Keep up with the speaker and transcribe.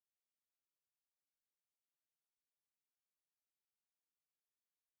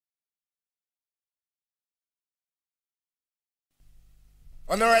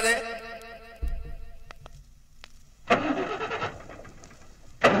Are you ready?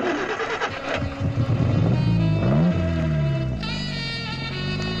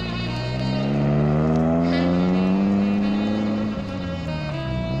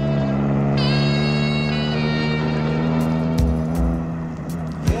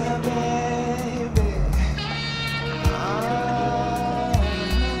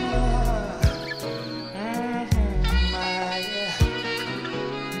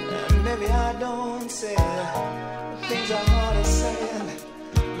 Things are hard to say.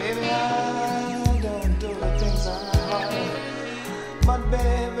 Maybe I don't do the things are hard, but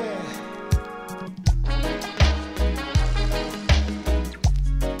baby,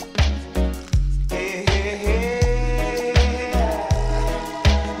 hey, hey, hey,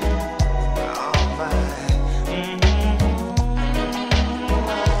 oh my, hey,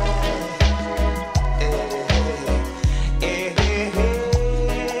 hey, hey, hey.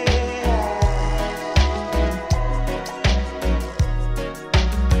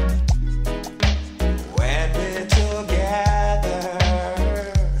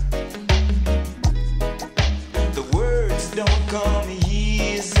 Don't come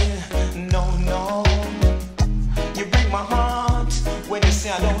easy, no, no. You break my heart when you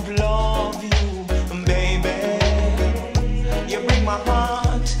say I don't love you, baby. You break my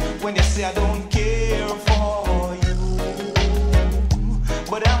heart when you say I don't care for you.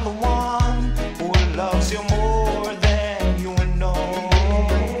 But I'm the one who loves you more than you know.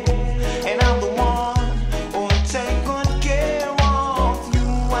 And I'm the one who'll take good care of you.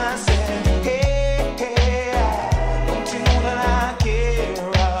 I said, hey, hey, don't you know that I care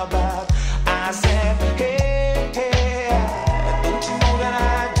about? I said, hey, hey, don't you know that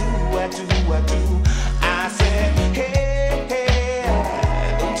I do, I do, I do. I said, hey,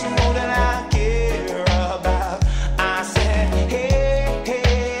 hey, don't you know that I care about? I said, hey,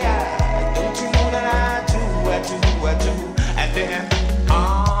 hey, don't you know that I do, I do, I do. And then,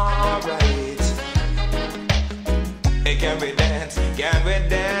 alright, hey, can we dance? Can we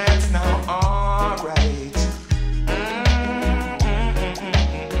dance now? Alright.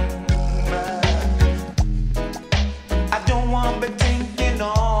 I don't want to be thinking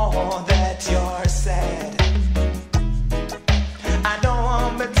all that you're sad. I don't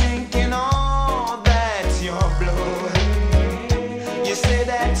want to be thinking all that you're blue. You say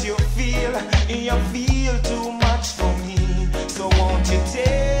that you feel too much for me. So won't you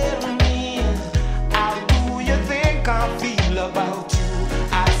tell me, how do you think I feel about you?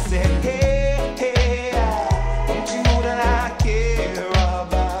 I said, hey, hey, don't you know that I care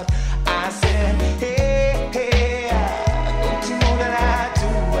about? I said, hey, hey, don't you know that I do,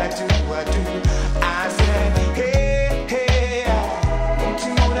 I do, I do. I said, hey, hey, don't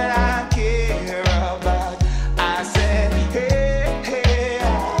you know that I care about? I said, hey, hey,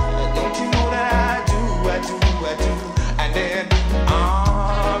 don't you know that I do, I do, I do. And then,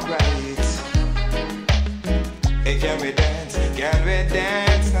 alright, hey, can we dance? Can we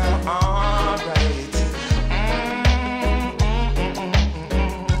dance now? Alright.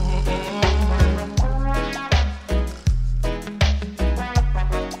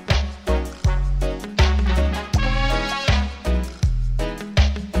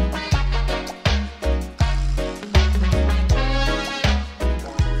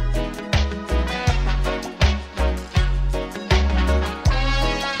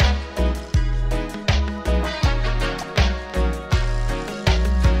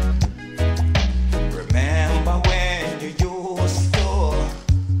 Remember when you used to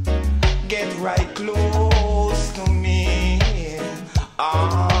get right close to me,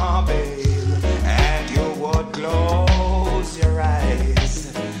 ah, babe, and you would close your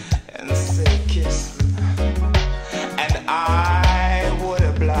eyes and say kiss me, and I would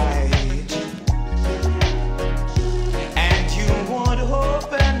oblige, and you would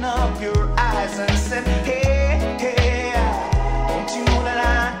open up your eyes and say, hey, hey, don't you know that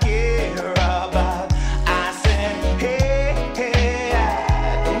I care about? I said, hey, hey,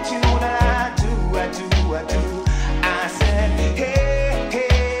 don't you know that I do, I do, I do. I said, hey,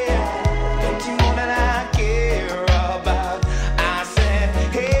 hey, don't you know that I care about? I said,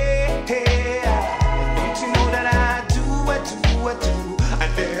 hey, hey, don't you know that I do, I do, I do.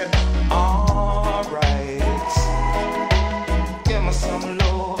 And then, alright, give me some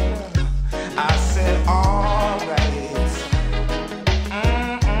love.